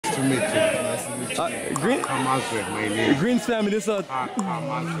to meet you. Green, Mazwe, my name. Green's family, this is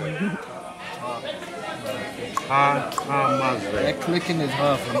Mazwe. Mazwe. That clicking is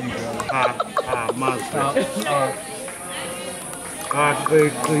hard for me, brother. Mazwe.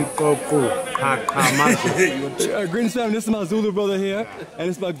 Green's family, this is my Zulu brother here, and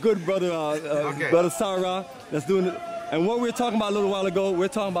it's my good brother, brother Sarah, that's doing it. And what we were talking about a little while ago, we're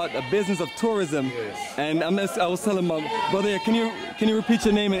talking about the business of tourism. Yes. And I was telling my brother here, can you repeat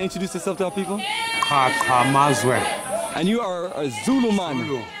your name and introduce yourself to our people? Mazwe. And you are a Zulu man.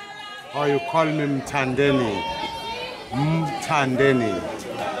 Zulu. Or you call me Mtandeni. Mtandeni.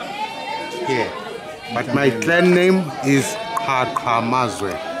 Yeah. But my clan name is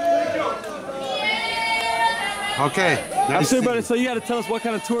Mazwe. Okay. Absolutely, brother. So you got to tell us what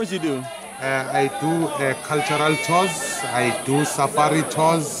kind of tours you do. I do cultural tours, I do safari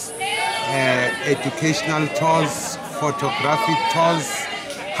tours, educational tours, photography tours,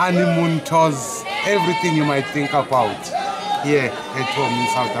 honeymoon tours, everything you might think about here at home in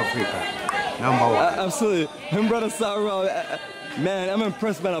South Africa. Number one. Absolutely. And brother Sarah, man, I'm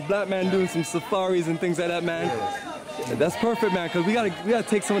impressed, man. A black man doing some safaris and things like that, man. Yes. That's perfect, man, because we gotta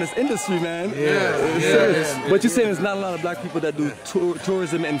take some of this industry, man. Yes. But you're saying there's not a lot of black people that do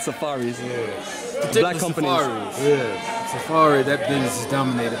tourism and safaris. Yes. Black companies. Safaris. Yes. Safari, that business is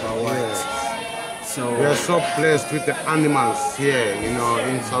dominated by whites. Yes. So we are so blessed with the animals here, you know,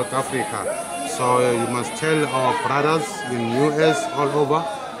 in South Africa. So you must tell our brothers in US all over,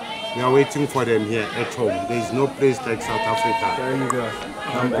 we are waiting for them here at home. There is no place like South Africa. there you go.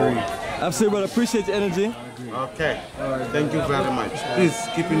 I agree. Absolutely, brother. Appreciate your energy. Okay. Thank you very much. Please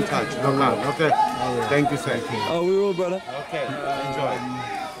keep in touch. Okay. Thank you, sir. Oh, we will, brother. Okay. Enjoy.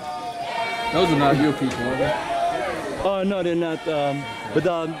 Those are not your people, are they? Oh, no, they're not. How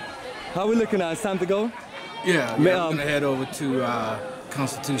are we looking at? It's time to go? Yeah, we're going to head over to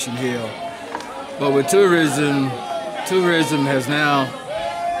Constitution Hill. But with tourism has now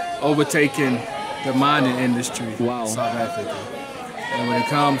overtaken the mining industry in South Africa. And when it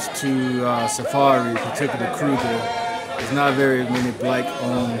comes to safari, particularly Kruger, there's not very many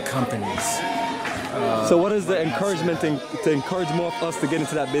black-owned companies. So what is the encouragement to encourage more of us to get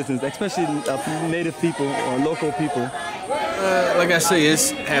into that business, especially native people or local people? Like I say,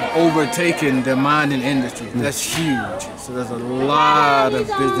 it's have overtaken the mining industry. That's huge. So there's a lot of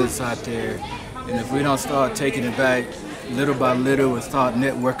business out there. And if we don't start taking it back little by little and start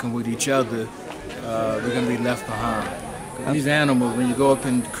networking with each other, we're going to be left behind. These animals, when you go up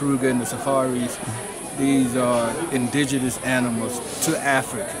in Kruger and the safaris, these are indigenous animals to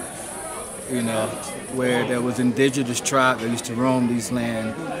Africa, you know, where there was indigenous tribe that used to roam these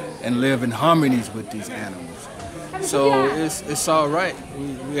lands and live in harmonies with these animals. So it's all right.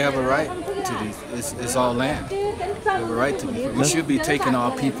 We have a right to these. It's all land. We have a right to these. We should be taking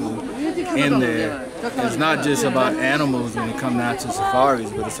our people in there. It's not just about animals when it comes down to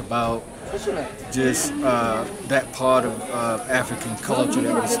safaris, but it's about just that part of African culture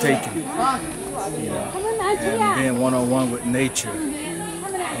that was taken, you know, and being one-on-one with nature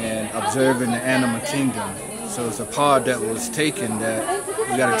and observing the animal kingdom. So it's a part that was taken that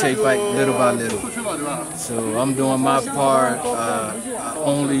we got to take back little by little. So I'm doing my part.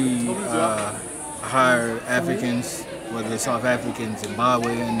 Only hire Africans, whether it's South African,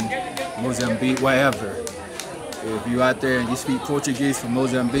 Zimbabwean, Mozambique, wherever. If you're out there and you speak Portuguese from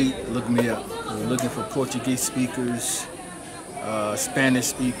Mozambique, look me up. We're looking for Portuguese speakers, Spanish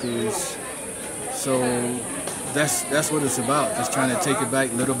speakers. So that's what it's about, just trying to take it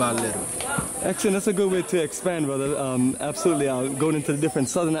back little by little. Excellent, that's a good way to expand, brother. Absolutely, going into the different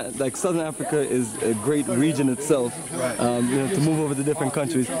Southern Africa is a great region itself. Right. You know, to move over to different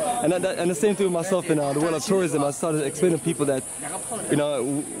countries, and the same thing with myself in the world of tourism. I started explaining to people that, you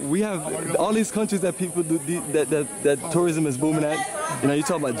know, we have all these countries that people do that tourism is booming at. You know, you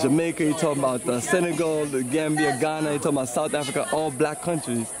talk about Jamaica, you talk about Senegal, the Gambia, Ghana, you talk about South Africa, all black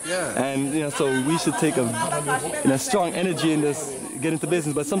countries. Yeah. And you know, so we should take a strong energy in this, get into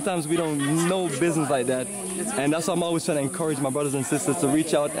business. But sometimes we don't know business like that, and that's why I'm always trying to encourage my brothers and sisters to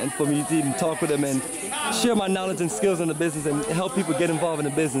reach out and for me to even talk with them and share my knowledge and skills in the business and help people get involved in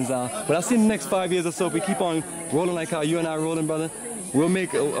the business. But I see in the next 5 years or so, if we keep on rolling like how you and I are rolling, brother, we'll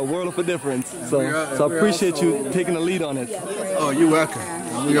make a world of a difference. So I appreciate you taking the lead on it. Oh, you're welcome.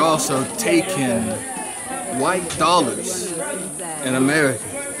 We're also taking white dollars in America,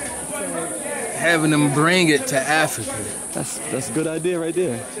 having them bring it to Africa. That's a good idea right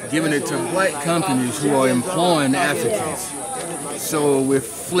there. Giving it to white companies who are employing Africans. So we're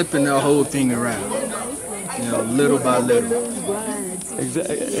flipping the whole thing around, you know, little by little.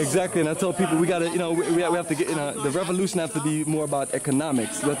 Exactly, and I tell people we gotta, you know, we have to get, the revolution has to be more about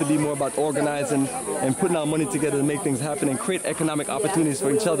economics. We have to be more about organizing and putting our money together to make things happen and create economic opportunities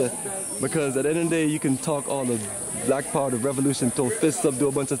for each other. Because at the end of the day, you can talk all the black power, the revolution, throw fists up, do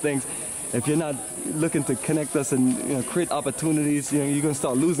a bunch of things. If you're not looking to connect us and create opportunities, you're gonna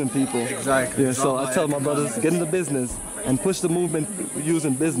start losing people. Exactly. Yeah, so I tell my brothers, get into business and push the movement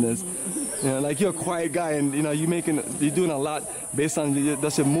using business. Like you're a quiet guy, and you're doing a lot based on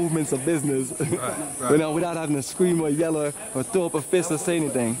that's your movements of business. Right. Without having to scream or yell or throw up a fist or say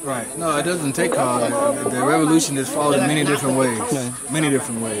anything. Right. No, it doesn't take hard. The revolution is followed in many different ways. Many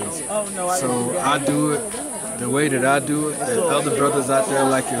different ways. So I do it the way that I do it. There's other brothers out there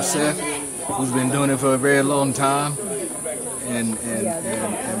like yourself who's been doing it for a very long time, and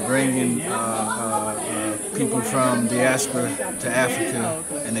bringing people from diaspora to Africa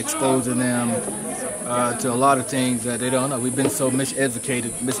and exposing them to a lot of things that they don't know. We've been so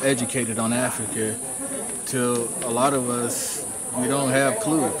miseducated on Africa, till a lot of us, we don't have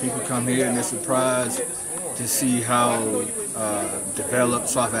clue. People come here and they're surprised to see how developed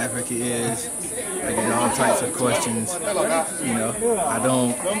South Africa is. I get all types of questions. I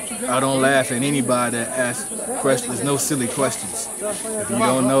don't laugh at anybody that asks questions. There's no silly questions. If you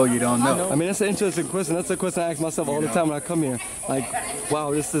don't know, you don't know. I mean, that's an interesting question. That's a question I ask myself all the time when I come here. Like, wow,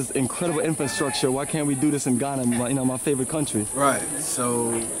 this is incredible infrastructure. Why can't we do this in Ghana, my favorite country? Right.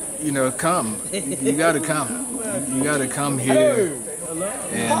 So, come. You got to come. You got to come here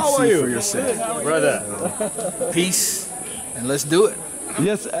and see for yourself. Brother. Peace, and let's do it.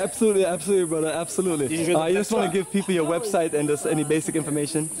 Yes, absolutely, brother, absolutely. I just want to give people your website and just any basic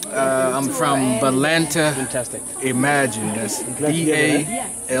information. I'm from Balanta. Fantastic. Imagine. That's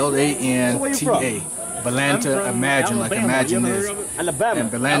Balanta. Balanta Imagine, like Imagine is. And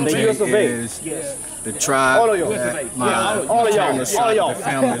Balanta is the tribe that my maternal side of the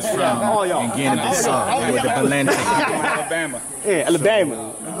family is from in Guinea-Bissau. They were the Balanta.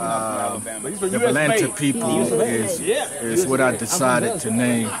 Alabama. The Balanta people is what I decided to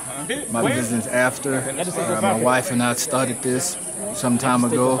name my business after. My wife and I started this some time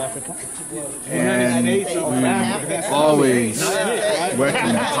ago, and we always working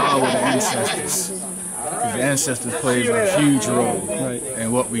in the power of the ancestors. Because the ancestors plays a huge role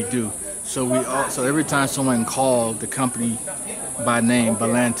in what we do. So every time someone called the company by name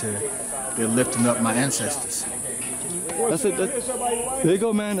Balanta, they're lifting up my ancestors. That's it. There you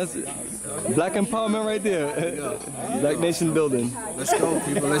go, man. That's it. Black empowerment right there. Black nation building. Let's go,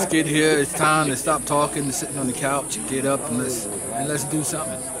 people. Let's get here. It's time to stop talking and sitting on the couch. Get up and let's do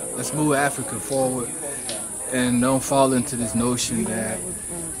something. Let's move Africa forward, and don't fall into this notion that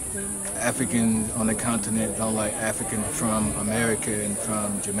Africans on the continent don't like Africans from America and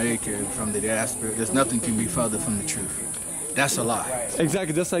from Jamaica and from the diaspora. There's nothing can be further from the truth. That's a lie.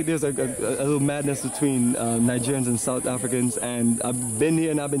 Exactly, just like there's a little madness between Nigerians and South Africans, and I've been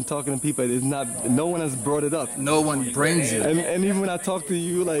here and I've been talking to people. It's not, no one has brought it up. No one brings it. And even when I talk to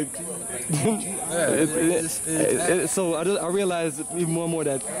you, like, so I realize even more and more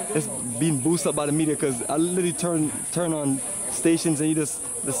that it's being boosted up by the media, because I literally turn on stations and you just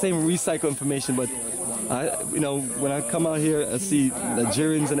the same recycle information, but when I come out here, I see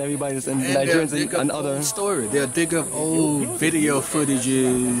Nigerians and everybody, and Nigerians and other story. They'll dig up old video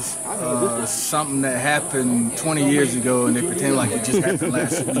footages, something that happened 20 years ago, and they pretend like it just happened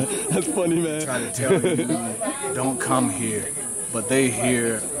last week. That's funny, man. Try to tell you, don't come here, but they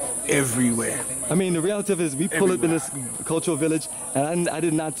here everywhere. I mean, the reality of it is we pull up in this cultural village, and I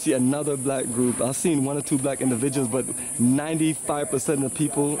did not see another black group. I've seen one or two black individuals, but 95% of the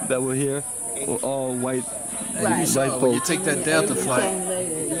people that were here were all white. White folks. When you take that Delta flight,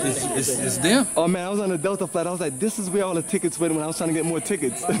 it's them. Oh man, I was on a Delta flight. I was like, this is where all the tickets went when I was trying to get more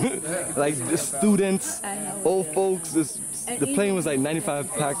tickets. Like the students, old folks. The plane was like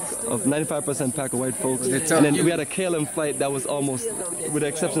 95% pack of white folks, and then we had a KLM flight that was almost, with the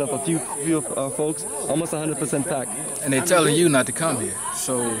exception of a few folks, almost 100% packed. And they're telling you not to come here,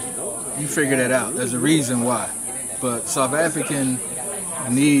 so you figure that out. There's a reason why. But South African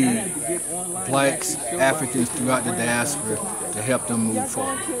need blacks, Africans throughout the diaspora to help them move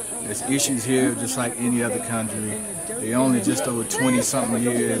forward. There's issues here just like any other country. They only just over 20-something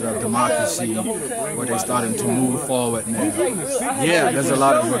years of democracy where they're starting to move forward now. Yeah, there's a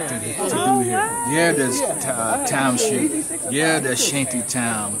lot of work to do here. Yeah, there's township. Yeah, there's shanty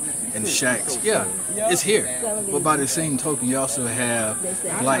town and shacks. Yeah, it's here. But by the same token, you also have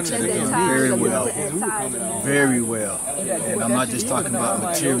blacks that are doing very well here. Very well. And I'm not just talking about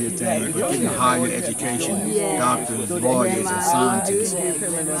material things, but getting higher education, doctors, lawyers, and scientists.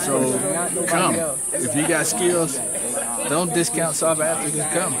 So come. If you got skills, don't discount South Africa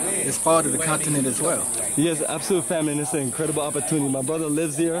come. It's part of the continent as well. Yes, absolute family, and it's an incredible opportunity. My brother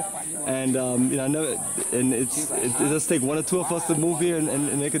lives here, and you know, it does take one or two of us to move here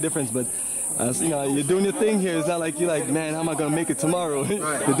and make a difference. But you know, you're doing your thing here. It's not like you're like, man, how am I gonna make it tomorrow?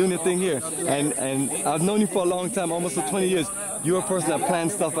 Right. You're doing your thing here, and I've known you for a long time, almost for 20 years. You're a person that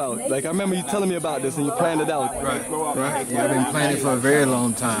plans stuff out. Like I remember you telling me about this, and you planned it out. Right. Yeah, I've been planning for a very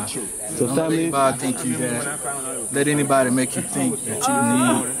long time. So don't family, let anybody make you think that you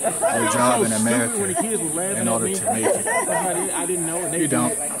need a job in America in order to make it. You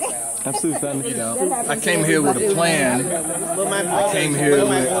don't. absolute family. You know, I came here with a plan. I came here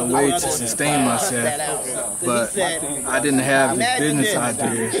with a way to sustain myself, but I didn't have the business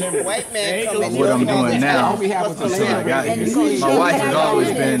idea of what I'm doing now until I got here. My wife has always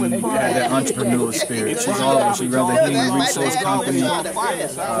had that entrepreneurial spirit. She runs a human resource company.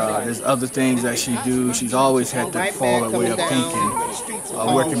 There's other things that she do. She's always had that forward way of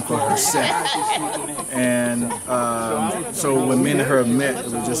thinking, working for herself. And so when me and her met,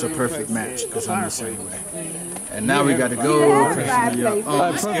 it was just a perfect match because I'm the same way. And now we got to go because we are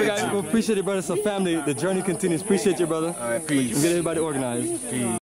on Perfect. I appreciate it, brother. So family, the journey continues. Appreciate you, brother. All right, peace. Get everybody organized. Peace.